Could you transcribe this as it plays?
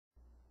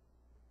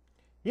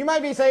You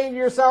might be saying to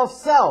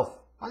yourself,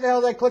 why the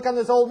hell did I click on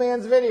this old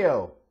man's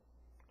video?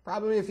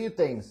 Probably a few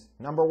things.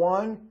 Number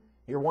one,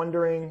 you're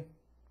wondering,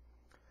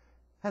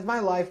 has my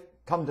life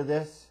come to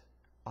this?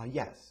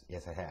 Yes,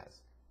 it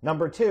has.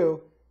 Number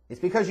two, it's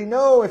because you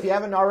know if you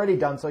haven't already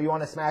done so, you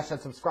want to smash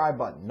that subscribe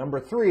button. Number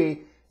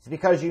three, it's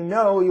because you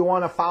know you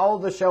want to follow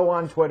the show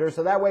on Twitter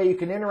so that way you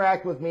can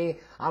interact with me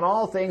on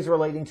all things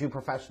relating to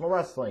professional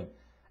wrestling.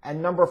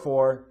 And number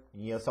four,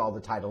 you saw the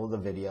title of the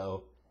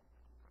video.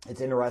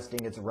 It's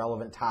interesting. It's a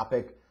relevant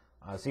topic.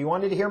 So you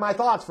wanted to hear my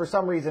thoughts for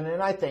some reason,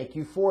 and I thank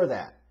you for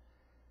that.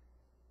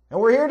 And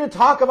we're here to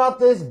talk about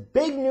this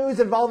big news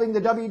involving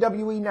the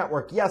WWE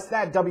Network. Yes,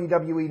 that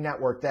WWE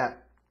Network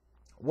that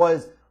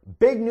was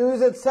big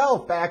news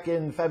itself back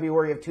in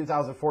February of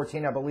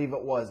 2014, I believe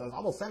it was. It was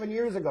almost 7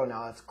 years ago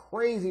now. It's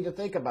crazy to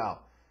think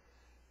about.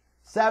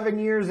 7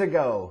 years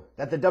ago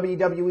that the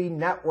WWE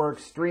Network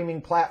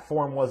streaming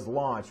platform was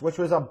launched, which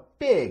was a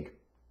big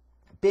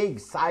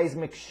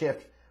seismic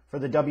shift for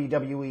the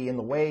WWE in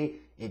the way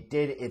it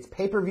did its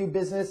pay-per-view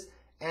business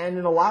and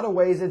in a lot of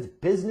ways its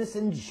business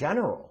in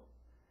general.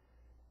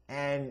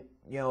 And,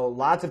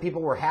 lots of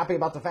people were happy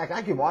about the fact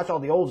I could watch all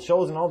the old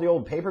shows and all the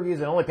old pay-per-views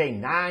and only pay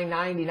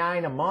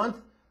 $9.99 a month. I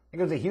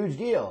think it was a huge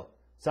deal.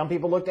 Some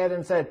people looked at it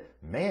and said,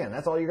 man,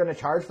 that's all you're going to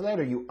charge for that?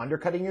 Are you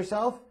undercutting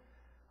yourself?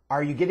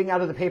 Are you getting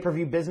out of the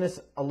pay-per-view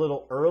business a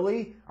little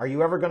early? Are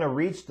you ever going to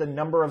reach the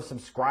number of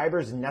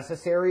subscribers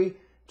necessary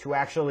to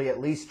actually at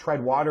least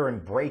tread water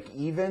and break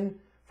even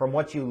from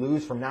what you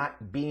lose from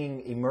not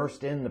being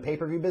immersed in the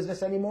pay-per-view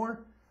business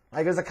anymore?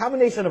 Like, there's a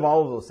combination of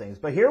all of those things.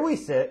 But here we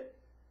sit,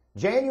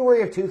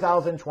 January of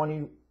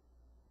 2021,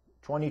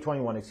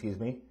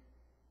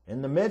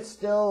 in the midst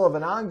still of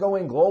an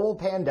ongoing global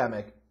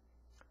pandemic,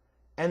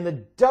 and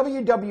the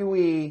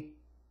WWE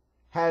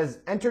has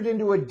entered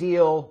into a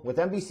deal with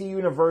NBC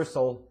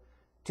Universal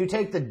to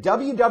take the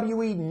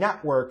WWE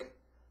Network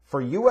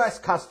for U.S.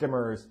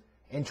 customers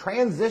and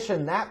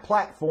transition that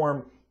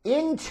platform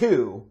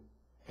into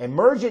and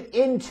merge it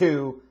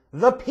into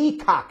the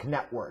Peacock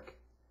Network.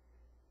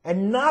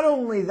 And not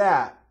only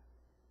that,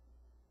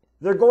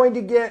 they're going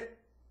to get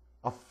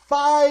a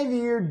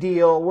 5-year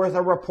deal worth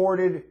a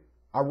reported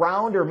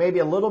around or maybe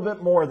a little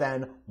bit more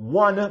than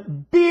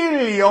 $1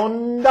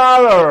 billion.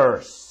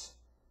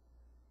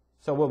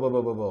 So,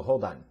 whoa,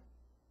 hold on.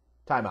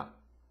 Time out.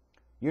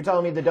 You're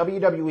telling me the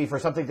WWE, for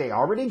something they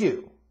already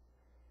do,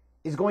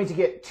 is going to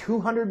get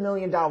 $200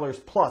 million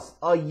plus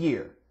a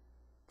year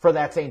for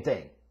that same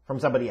thing from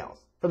somebody else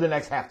for the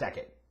next half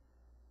decade.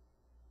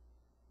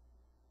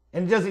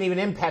 And it doesn't even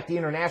impact the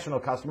international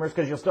customers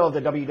because you'll still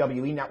have the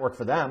WWE Network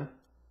for them. And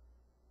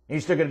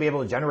you're still going to be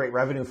able to generate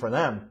revenue for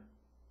them.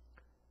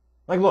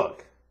 Like,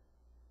 look.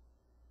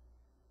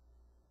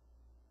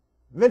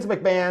 Vince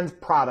McMahon's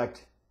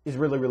product is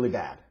really, really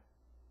bad.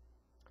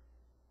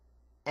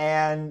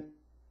 And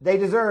they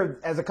deserve,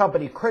 as a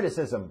company,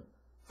 criticism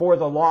for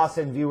the loss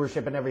in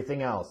viewership and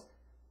everything else.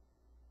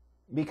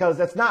 Because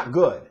that's not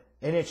good.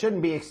 And it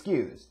shouldn't be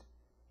excused.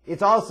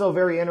 It's also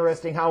very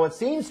interesting how it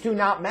seems to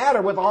not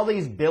matter with all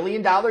these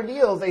billion-dollar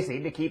deals they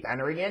seem to keep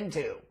entering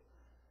into.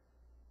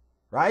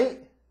 Right?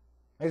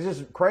 It's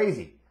just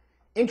crazy.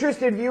 Interest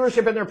in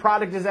viewership in their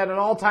product is at an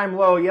all-time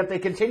low, yet they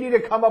continue to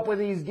come up with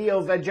these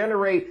deals that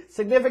generate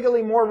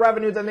significantly more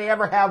revenue than they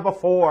ever have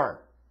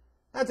before.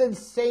 That's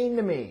insane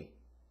to me.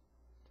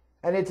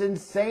 And it's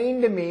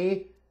insane to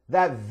me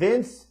that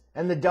Vince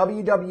and the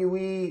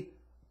WWE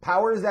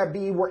powers that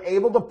be were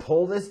able to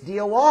pull this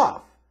deal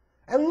off.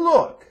 And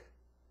look,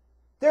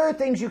 there are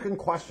things you can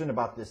question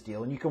about this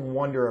deal and you can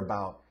wonder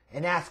about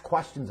and ask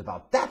questions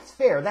about. That's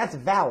fair. That's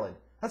valid.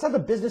 That's how the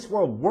business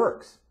world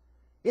works.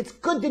 It's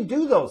good to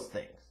do those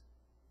things.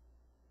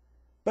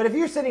 But if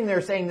you're sitting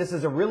there saying this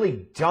is a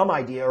really dumb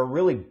idea or a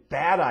really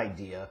bad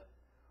idea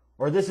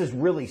or this is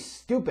really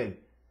stupid,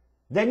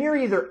 then you're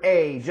either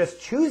A, just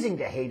choosing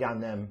to hate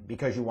on them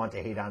because you want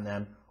to hate on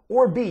them,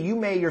 or B, you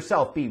may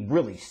yourself be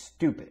really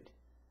stupid.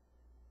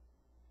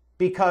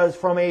 Because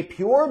from a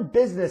pure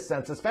business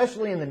sense,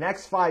 especially in the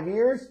next 5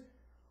 years,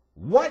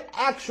 what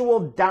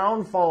actual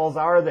downfalls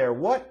are there?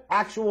 What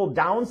actual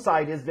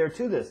downside is there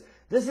to this?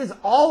 This is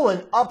all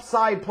an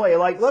upside play.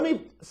 Like, let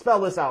me spell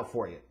this out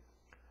for you.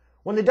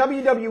 When the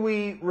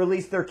WWE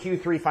released their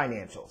Q3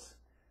 financials,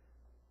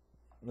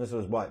 this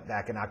was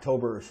back in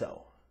October or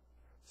so.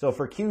 So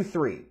for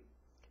Q3,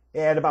 they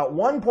had about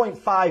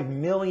 1.5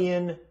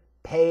 million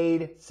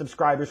paid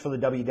subscribers for the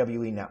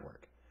WWE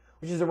Network,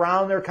 which is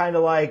around their kind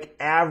of like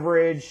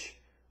average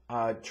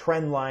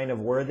trend line of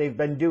where they've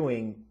been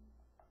doing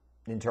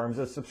in terms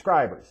of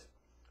subscribers.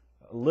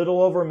 A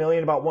little over a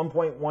million, about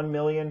 1.1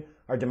 million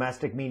are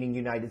domestic, meaning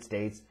United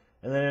States,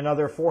 and then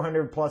another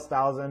 400 plus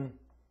thousand,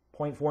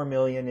 0.4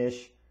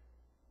 million-ish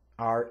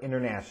are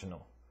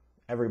international,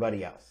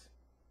 everybody else.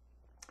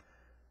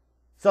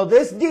 So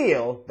this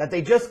deal that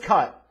they just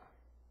cut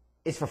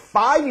is for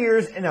 5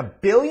 years and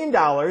 $1 billion,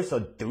 so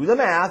do the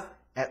math,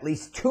 at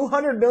least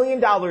 $200 million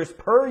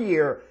per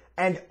year,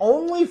 and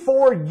only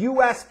for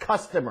U.S.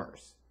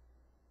 customers.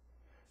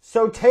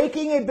 So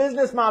taking a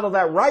business model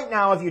that right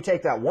now, if you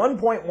take that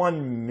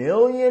 1.1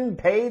 million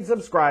paid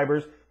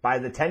subscribers by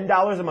the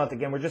 $10 a month,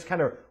 again, we're just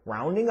kind of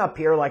rounding up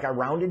here, like I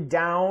rounded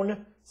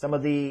down some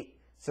of the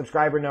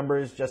subscriber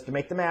numbers just to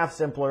make the math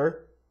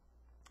simpler.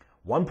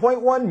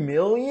 1.1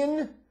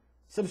 million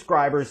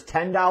subscribers,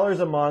 $10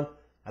 a month,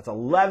 that's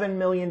 $11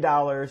 million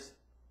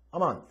a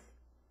month.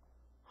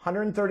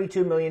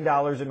 $132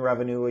 million in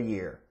revenue a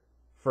year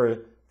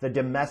for the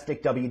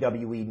domestic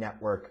WWE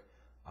network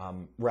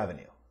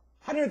revenue.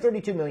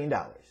 $132 million.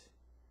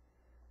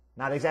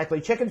 Not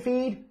exactly chicken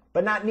feed,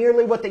 but not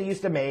nearly what they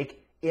used to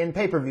make in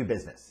pay-per-view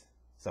business.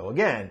 So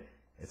again,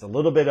 it's a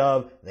little bit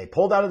of they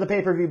pulled out of the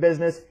pay-per-view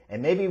business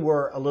and maybe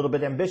were a little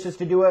bit ambitious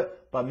to do it,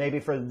 but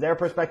maybe for their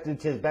perspective,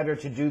 it's better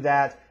to do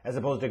that as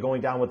opposed to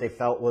going down what they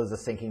felt was a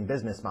sinking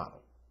business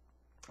model.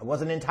 It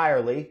wasn't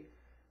entirely,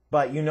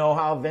 but you know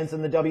how Vince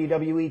and the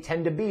WWE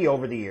tend to be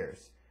over the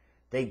years.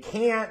 They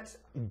can't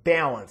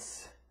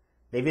balance.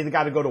 They've either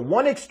got to go to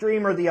one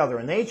extreme or the other,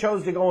 and they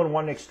chose to go in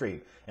one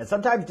extreme. And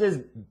sometimes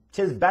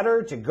tis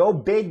better to go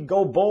big,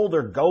 go bold,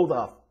 or go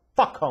the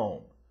fuck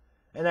home.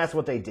 And that's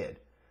what they did.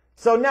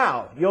 So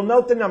now, you'll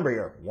note the number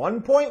here.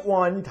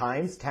 1.1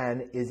 times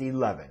 10 is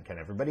 11. Can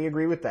everybody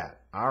agree with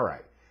that? All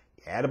right.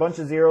 You add a bunch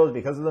of zeros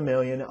because of the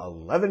million.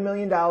 $11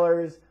 million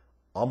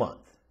a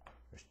month.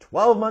 There's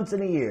 12 months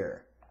in a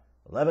year.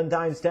 11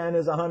 times 10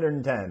 is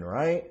 110,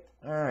 right?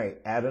 All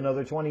right. Add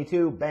another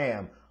 22.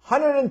 Bam.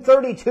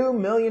 $132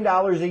 million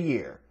a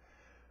year.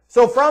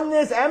 So from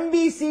this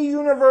NBC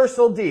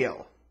Universal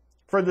deal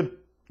for the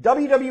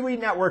WWE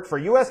network for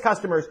U.S.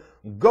 customers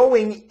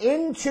going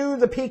into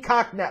the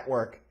Peacock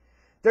network,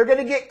 they're going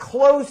to get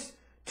close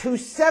to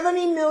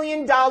 $70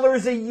 million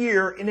a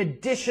year in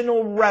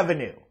additional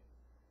revenue.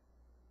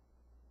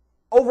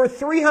 Over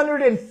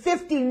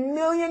 $350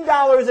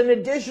 million in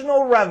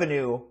additional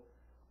revenue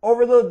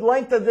over the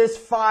length of this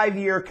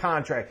 5-year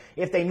contract.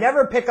 If they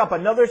never pick up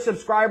another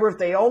subscriber, if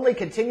they only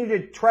continue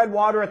to tread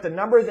water at the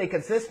numbers they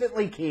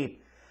consistently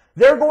keep,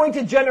 they're going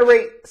to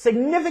generate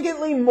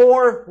significantly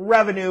more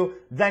revenue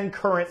than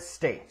current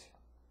state.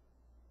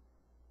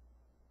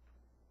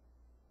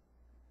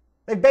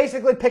 They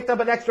basically picked up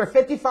an extra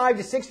 55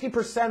 to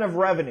 60% of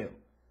revenue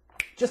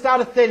just out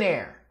of thin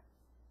air.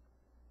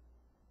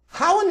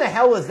 How in the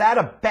hell is that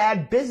a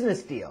bad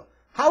business deal?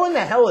 How in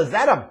the hell is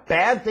that a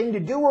bad thing to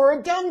do or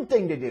a dumb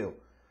thing to do?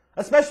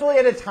 Especially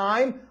at a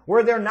time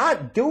where they're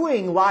not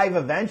doing live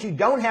events. You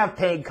don't have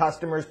paid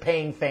customers,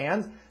 paying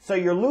fans. So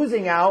you're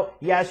losing out.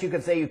 Yes, you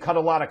could say you cut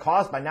a lot of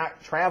costs by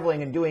not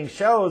traveling and doing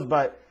shows,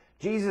 but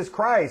Jesus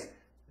Christ,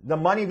 the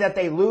money that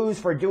they lose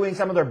for doing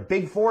some of their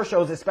big four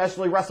shows,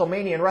 especially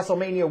WrestleMania and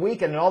WrestleMania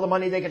weekend, and all the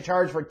money they can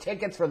charge for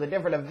tickets for the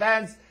different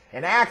events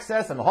and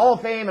access and the Hall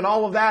of Fame and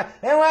all of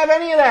that, they don't have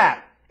any of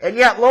that. And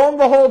yet, lo and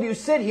behold, you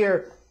sit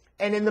here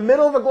and in the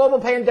middle of a global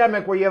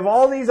pandemic where you have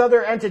all these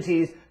other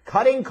entities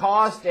cutting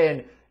costs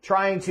and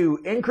trying to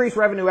increase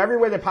revenue every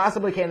way they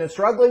possibly can and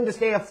struggling to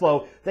stay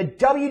afloat, the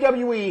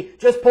WWE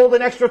just pulled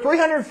an extra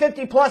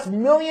 $350+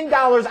 million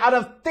out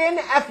of thin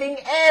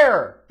effing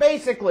air,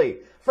 basically,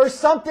 for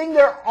something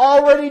they're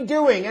already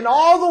doing. And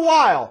all the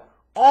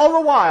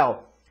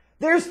while,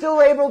 they're still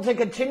able to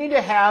continue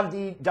to have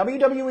the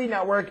WWE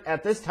network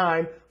at this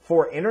time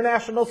for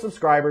international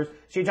subscribers.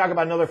 So you talk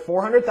about another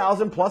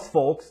 400,000 plus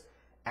folks,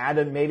 add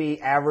a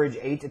maybe average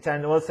 8 to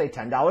 10, let's say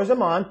 $10 a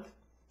month.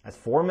 That's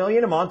 $4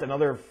 million a month,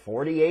 another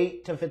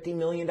 $48 to $50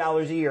 million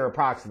a year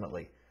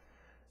approximately.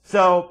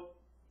 So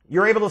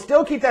you're able to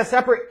still keep that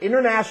separate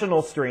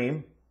international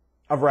stream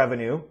of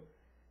revenue.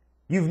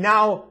 You've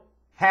now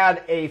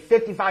had a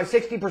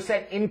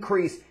 55-60%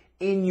 increase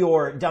in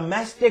your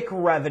domestic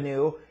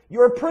revenue.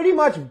 You're pretty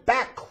much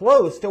back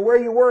close to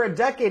where you were a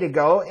decade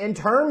ago in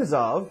terms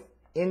of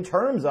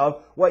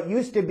what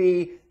used to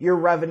be your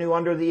revenue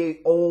under the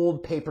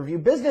old pay-per-view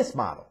business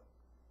model.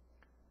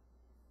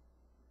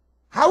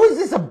 How is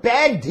this a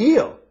bad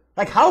deal?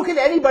 Like, how could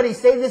anybody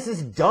say this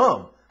is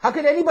dumb? How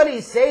could anybody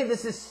say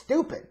this is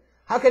stupid?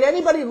 How could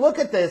anybody look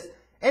at this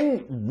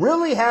and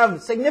really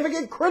have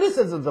significant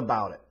criticisms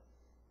about it?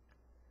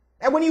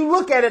 And when you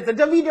look at it, the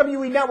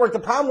WWE Network, the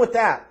problem with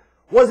that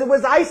was it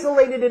was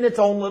isolated in its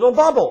own little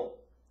bubble.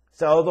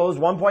 So those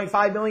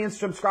 1.5 million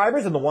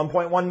subscribers and the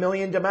 1.1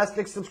 million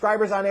domestic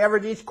subscribers on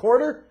average each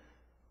quarter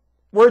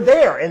were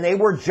there, and they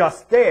were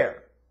just there.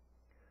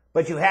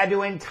 But you had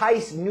to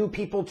entice new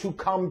people to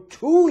come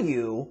to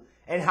you,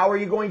 and how are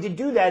you going to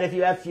do that if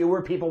you have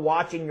fewer people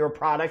watching your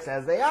products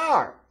as they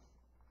are?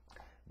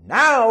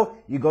 Now,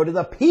 you go to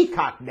the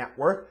Peacock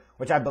Network,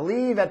 which I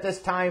believe at this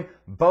time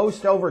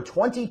boasts over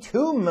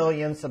 22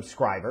 million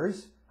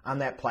subscribers on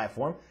that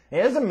platform.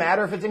 It doesn't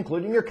matter if it's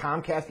including your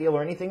Comcast deal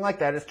or anything like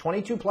that. It's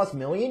 22 plus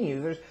million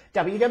users.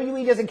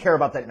 WWE doesn't care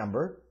about that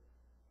number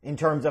in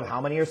terms of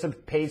how many are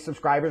paid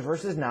subscribers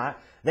versus not.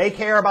 They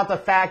care about the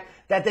fact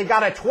that they've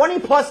got a 20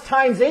 plus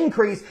times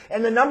increase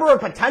in the number of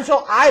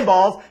potential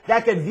eyeballs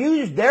that could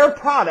view their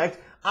product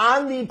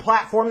on the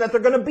platform that they're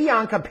going to be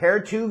on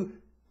compared to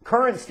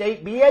current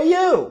state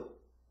BAU.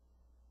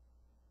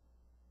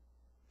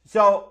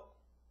 So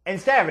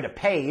instead of having to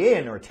pay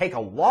in or take a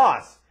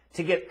loss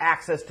to get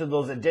access to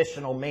those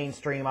additional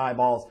mainstream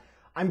eyeballs,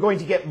 I'm going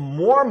to get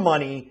more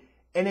money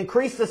and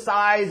increase the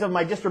size of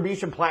my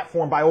distribution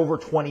platform by over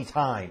 20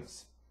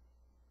 times.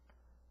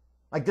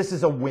 Like, this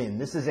is a win.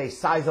 This is a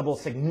sizable,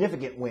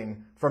 significant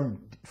win for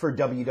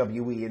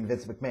WWE and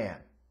Vince McMahon.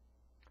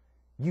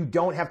 You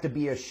don't have to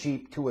be a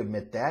sheep to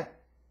admit that.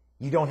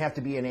 You don't have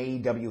to be an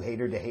AEW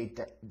hater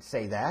to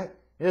say that.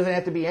 It doesn't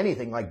have to be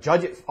anything. Like,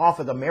 judge it off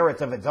of the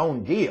merits of its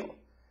own deal.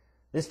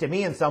 This, to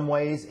me, in some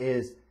ways,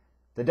 is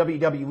the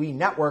WWE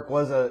network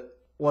was a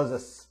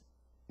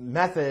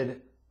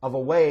method of a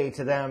way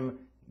to them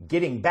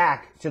getting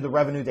back to the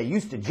revenue they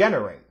used to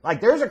generate. Like,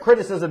 there's a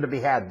criticism to be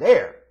had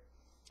there.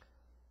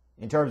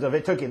 In terms of,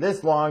 it took you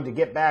this long to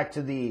get back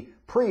to the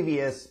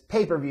previous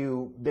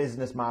pay-per-view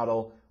business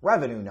model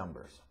revenue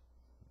numbers.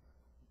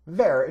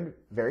 Very,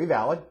 very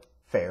valid,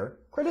 fair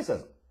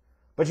criticism.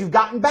 But you've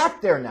gotten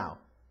back there now.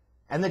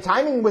 And the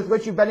timing with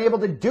which you've been able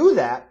to do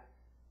that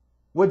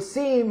would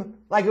seem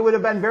like it would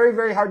have been very,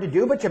 very hard to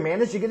do, but you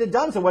managed to get it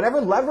done. So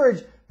whatever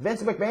leverage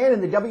Vince McMahon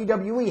and the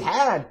WWE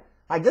had,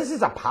 like, this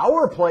is a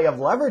power play of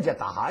leverage at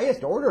the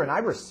highest order, and I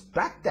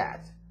respect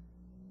that.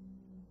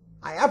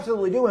 I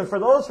absolutely do. And for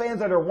those fans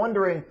that are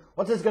wondering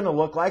what's this going to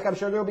look like, I'm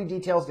sure there will be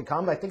details to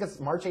come. I think it's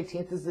March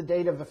 18th is the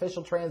date of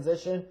official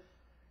transition.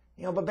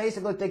 You know, but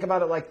basically think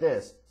about it like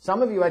this.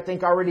 Some of you, I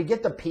think, already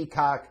get the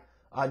Peacock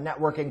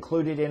network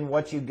included in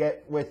what you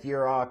get with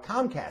your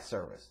Comcast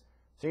service.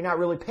 So you're not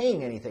really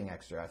paying anything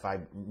extra, if I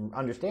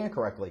understand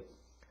correctly.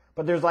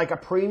 But there's like a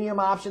premium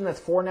option that's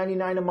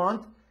 $4.99 a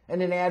month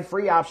and an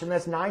ad-free option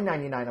that's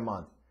 $9.99 a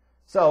month.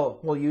 So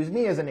we'll use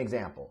me as an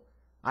example.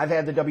 I've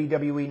had the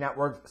WWE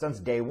network since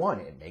day one.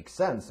 It makes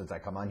sense since I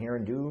come on here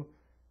and do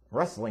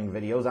wrestling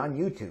videos on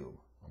YouTube.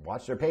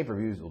 Watch their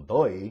pay-per-views. Well,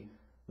 boy,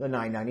 the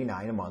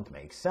 $9.99 a month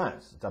makes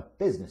sense. It's a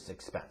business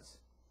expense.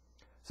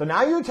 So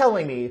now you're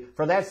telling me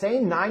for that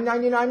same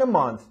 $9.99 a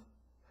month,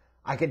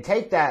 I could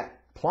take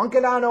that, plunk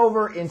it on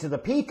over into the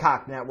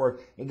Peacock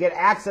network and get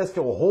access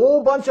to a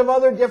whole bunch of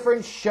other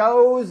different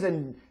shows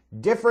and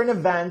different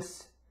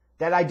events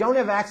that I don't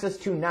have access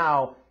to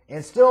now,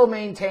 and still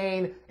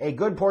maintain a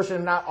good portion,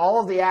 if not all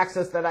of the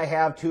access that I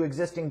have to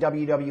existing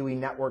WWE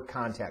network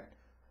content.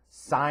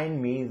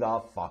 Sign me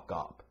the fuck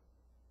up.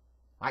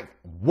 Like,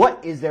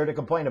 what is there to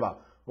complain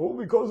about? Oh,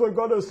 because I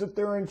gotta sit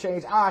there and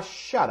change. Ah,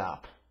 shut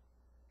up.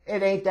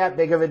 It ain't that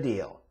big of a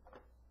deal.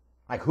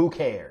 Like, who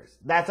cares?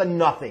 That's a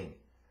nothing.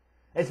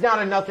 It's not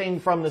a nothing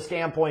from the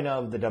standpoint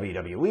of the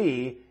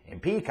WWE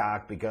and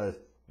Peacock, because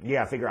you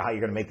gotta figure out how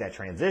you're gonna make that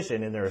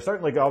transition, and there are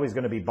certainly always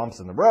gonna be bumps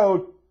in the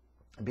road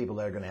and people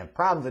that are going to have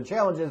problems and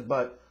challenges,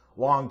 but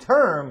long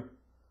term,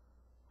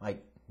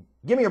 like,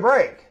 give me a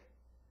break.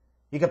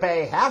 You can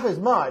pay half as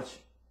much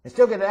and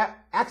still get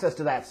access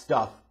to that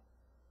stuff.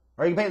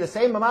 Or you can pay the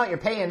same amount you're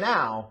paying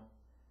now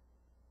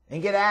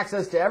and get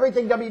access to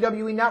everything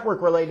WWE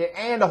Network related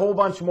and a whole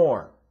bunch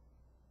more.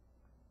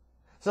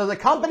 So the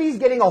company's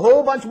getting a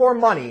whole bunch more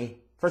money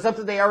for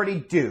something they already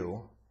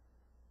do,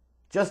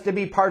 just to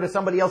be part of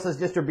somebody else's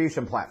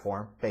distribution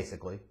platform,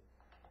 basically.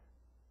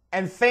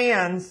 And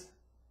fans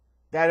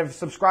that have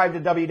subscribed to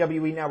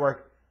WWE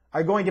Network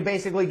are going to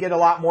basically get a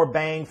lot more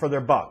bang for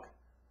their buck.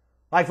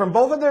 Like, from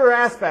both of their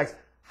aspects,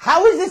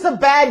 how is this a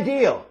bad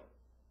deal?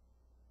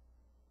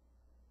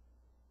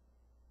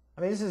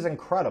 I mean, this is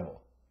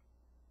incredible.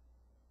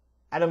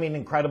 I don't mean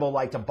incredible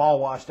like to ball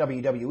wash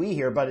WWE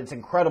here, but it's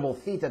incredible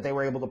feat that they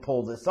were able to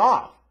pull this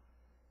off.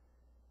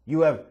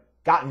 You have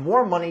gotten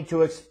more money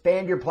to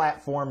expand your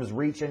platform's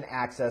reach and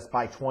access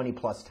by 20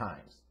 plus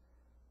times.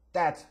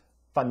 That's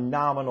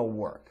phenomenal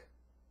work.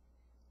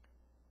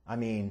 I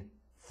mean,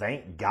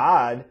 thank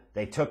God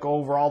they took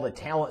over all the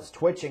Talent's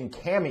Twitch and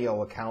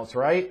Cameo accounts,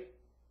 right?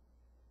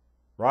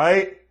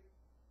 Right?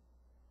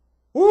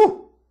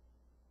 Woo!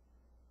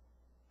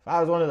 If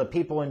I was one of the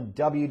people in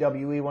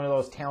WWE, one of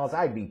those talents,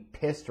 I'd be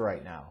pissed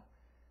right now.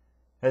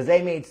 Because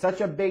they made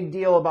such a big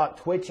deal about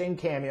Twitch and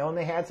Cameo, and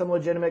they had some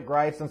legitimate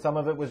gripes, and some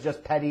of it was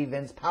just petty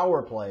Vince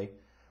power play.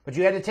 But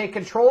you had to take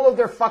control of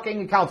their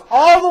fucking accounts.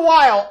 All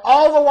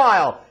the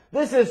while,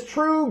 this is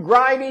true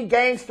grimy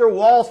gangster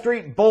Wall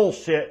Street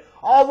bullshit.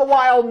 All the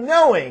while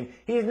knowing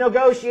he's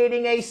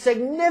negotiating a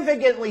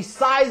significantly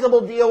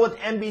sizable deal with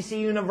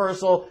NBC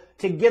Universal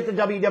to get the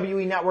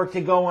WWE Network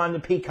to go on the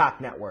Peacock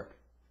Network.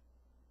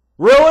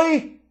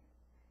 Really?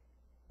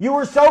 You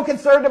were so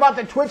concerned about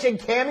the Twitch and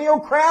Cameo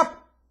crap?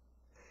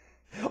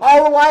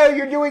 All the while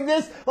you're doing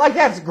this? Like,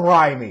 that's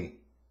grimy.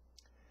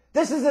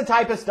 This is the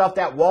type of stuff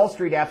that Wall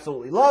Street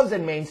absolutely loves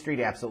and Main Street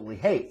absolutely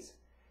hates.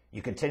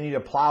 You continue to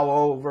plow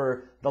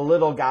over the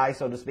little guy,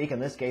 so to speak. In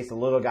this case, the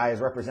little guy is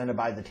represented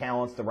by the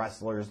talents, the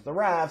wrestlers, the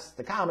refs,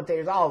 the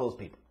commentators, all of those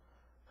people.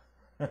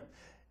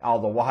 All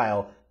the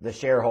while, the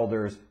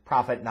shareholders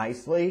profit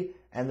nicely,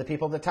 and the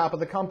people at the top of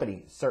the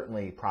company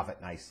certainly profit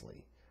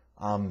nicely.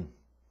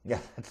 Yeah,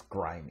 that's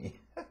grimy.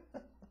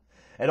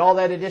 And all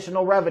that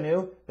additional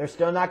revenue, they're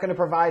still not going to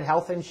provide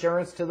health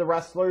insurance to the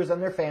wrestlers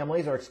and their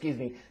families, or excuse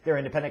me, their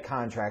independent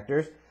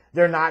contractors.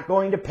 They're not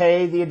going to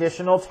pay the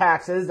additional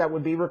taxes that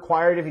would be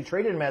required if you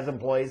treated them as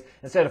employees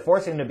instead of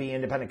forcing them to be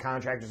independent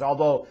contractors,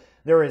 although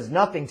there is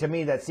nothing to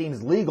me that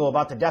seems legal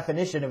about the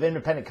definition of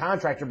independent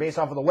contractor based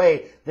off of the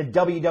way the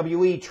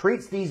WWE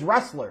treats these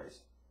wrestlers.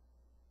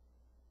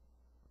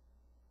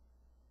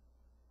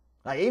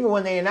 Like, even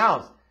when they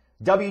announced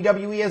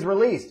WWE is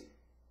released,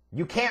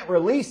 you can't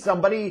release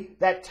somebody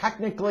that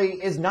technically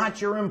is not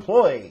your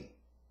employee.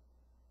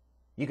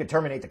 You could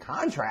terminate the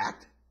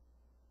contract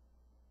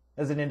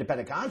as an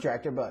independent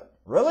contractor, but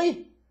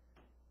really?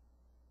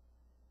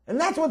 And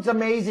that's what's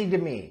amazing to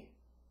me,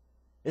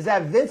 is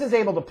that Vince is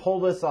able to pull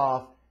this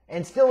off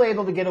and still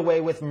able to get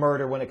away with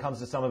murder when it comes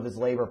to some of his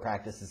labor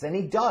practices. And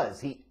he does.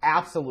 He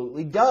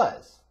absolutely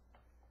does.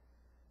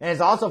 And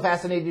it's also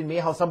fascinating to me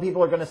how some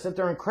people are going to sit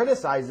there and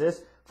criticize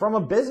this from a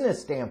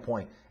business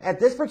standpoint. At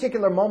this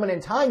particular moment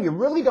in time, you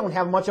really don't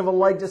have much of a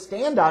leg to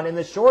stand on in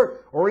the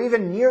short or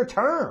even near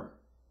term.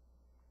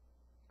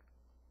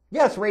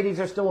 Yes, ratings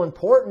are still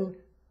important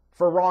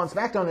for Raw and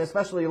SmackDown, and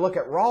especially you look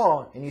at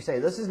Raw and you say,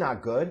 this is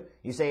not good.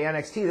 You say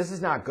NXT, this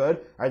is not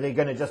good. Are they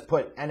going to just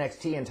put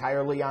NXT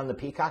entirely on the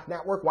Peacock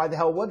network? Why the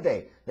hell would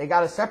they? They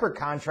got a separate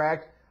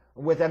contract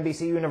with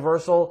NBC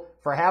Universal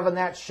for having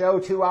that show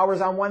 2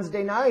 hours on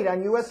Wednesday night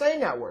on USA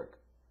Network.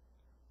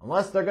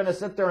 Unless they're going to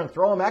sit there and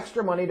throw them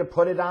extra money to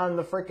put it on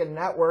the freaking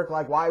network,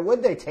 like why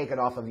would they take it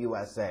off of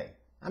USA?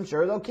 I'm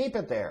sure they'll keep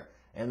it there.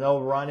 And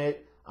they'll run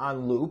it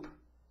on loop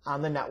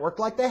on the network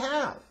like they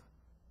have.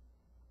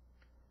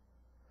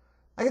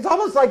 Like, it's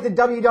almost like the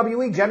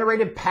WWE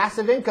generated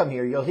passive income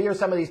here. You'll hear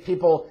some of these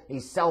people,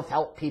 these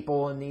self-help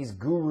people and these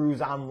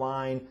gurus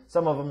online,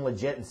 some of them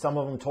legit and some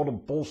of them total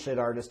bullshit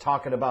artists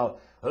talking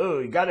about, oh,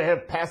 you got to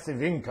have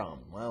passive income.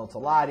 Well, it's a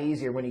lot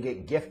easier when you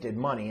get gifted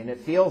money, and it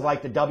feels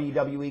like the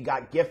WWE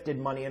got gifted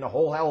money and a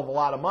whole hell of a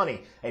lot of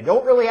money. They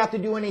don't really have to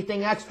do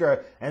anything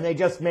extra, and they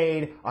just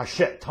made a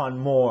shit ton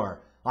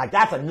more. Like,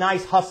 that's a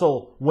nice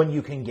hustle when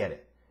you can get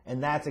it.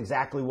 And that's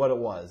exactly what it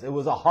was. It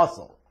was a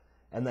hustle.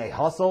 And they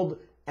hustled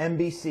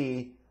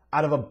NBC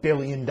out of $1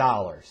 billion.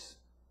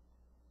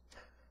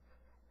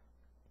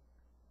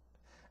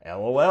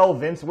 LOL,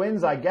 Vince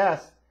wins, I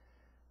guess.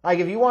 Like,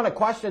 if you want to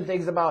question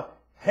things about,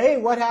 hey,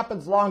 what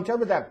happens long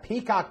term if that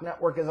Peacock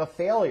network is a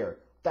failure?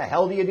 What the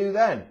hell do you do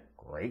then?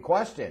 Great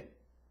question.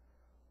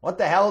 What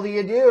the hell do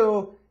you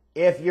do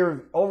if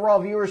your overall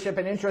viewership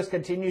and interest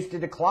continues to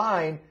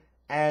decline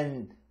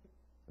and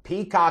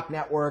Peacock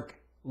network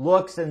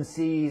looks and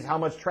sees how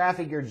much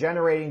traffic you're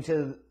generating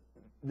to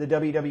the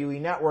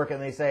WWE network,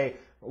 and they say,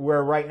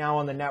 we're right now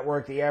on the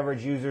network, the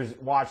average user's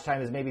watch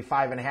time is maybe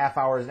 5.5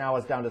 hours, now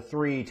it's down to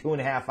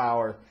 2.5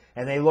 hours,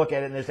 and they look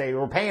at it and they say,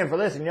 we're paying for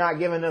this and you're not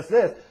giving us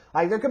this.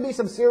 Like, there could be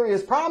some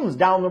serious problems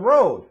down the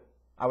road.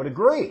 I would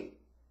agree.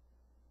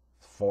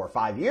 4 or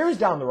 5 years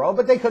down the road,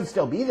 but they could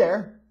still be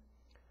there.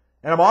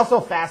 And I'm also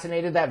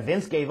fascinated that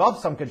Vince gave up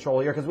some control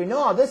here, because we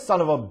know how this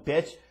son of a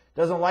bitch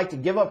doesn't like to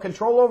give up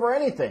control over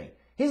anything.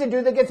 He's a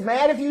dude that gets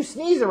mad if you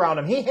sneeze around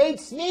him. He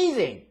hates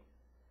sneezing.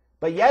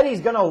 But yet he's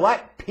going to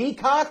let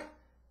Peacock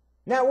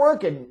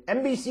Network and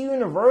NBC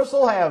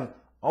Universal have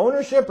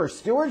ownership or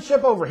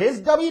stewardship over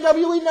his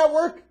WWE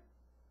network?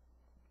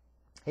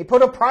 He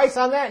put a price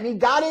on that, and he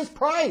got his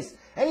price.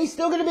 And he's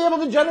still going to be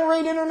able to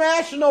generate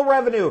international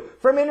revenue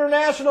from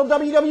international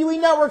WWE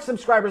Network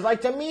subscribers.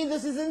 Like, to me,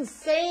 this is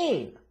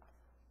insane.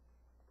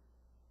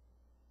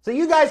 So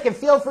you guys can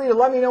feel free to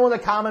let me know in the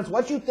comments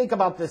what you think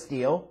about this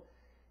deal.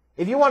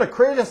 If you want to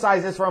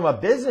criticize this from a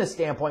business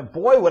standpoint,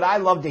 boy, would I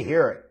love to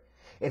hear it.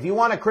 If you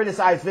want to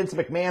criticize Vince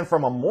McMahon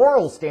from a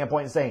moral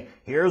standpoint and saying,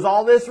 here's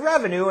all this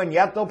revenue, and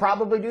yet they'll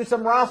probably do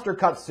some roster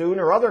cuts soon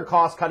or other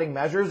cost-cutting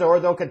measures,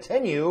 or they'll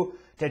continue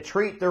to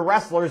treat their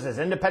wrestlers as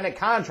independent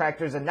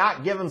contractors and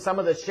not give them some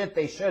of the shit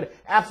they should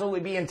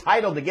absolutely be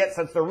entitled to get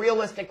since they're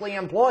realistically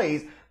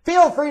employees,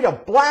 feel free to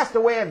blast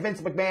away at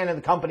Vince McMahon and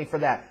the company for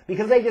that,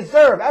 because they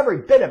deserve every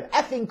bit of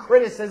effing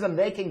criticism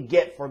they can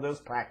get for those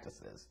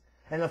practices.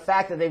 And the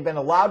fact that they've been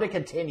allowed to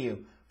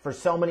continue for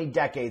so many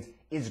decades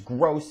is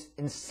gross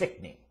and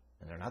sickening.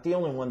 And they're not the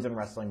only ones in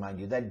wrestling, mind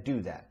you, that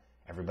do that.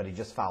 Everybody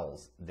just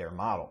follows their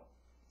model.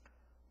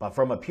 But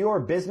from a pure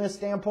business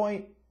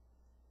standpoint,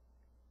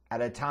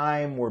 at a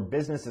time where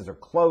businesses are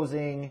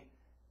closing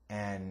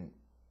and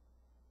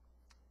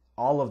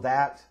all of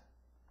that,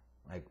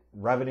 like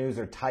revenues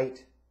are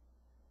tight,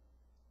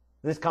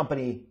 this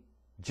company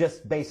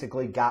just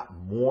basically got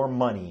more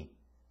money,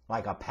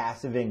 like a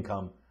passive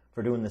income,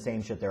 for doing the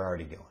same shit they're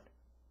already doing.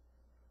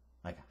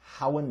 Like,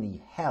 how in the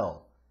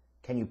hell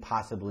can you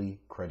possibly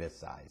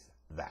criticize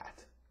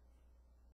that?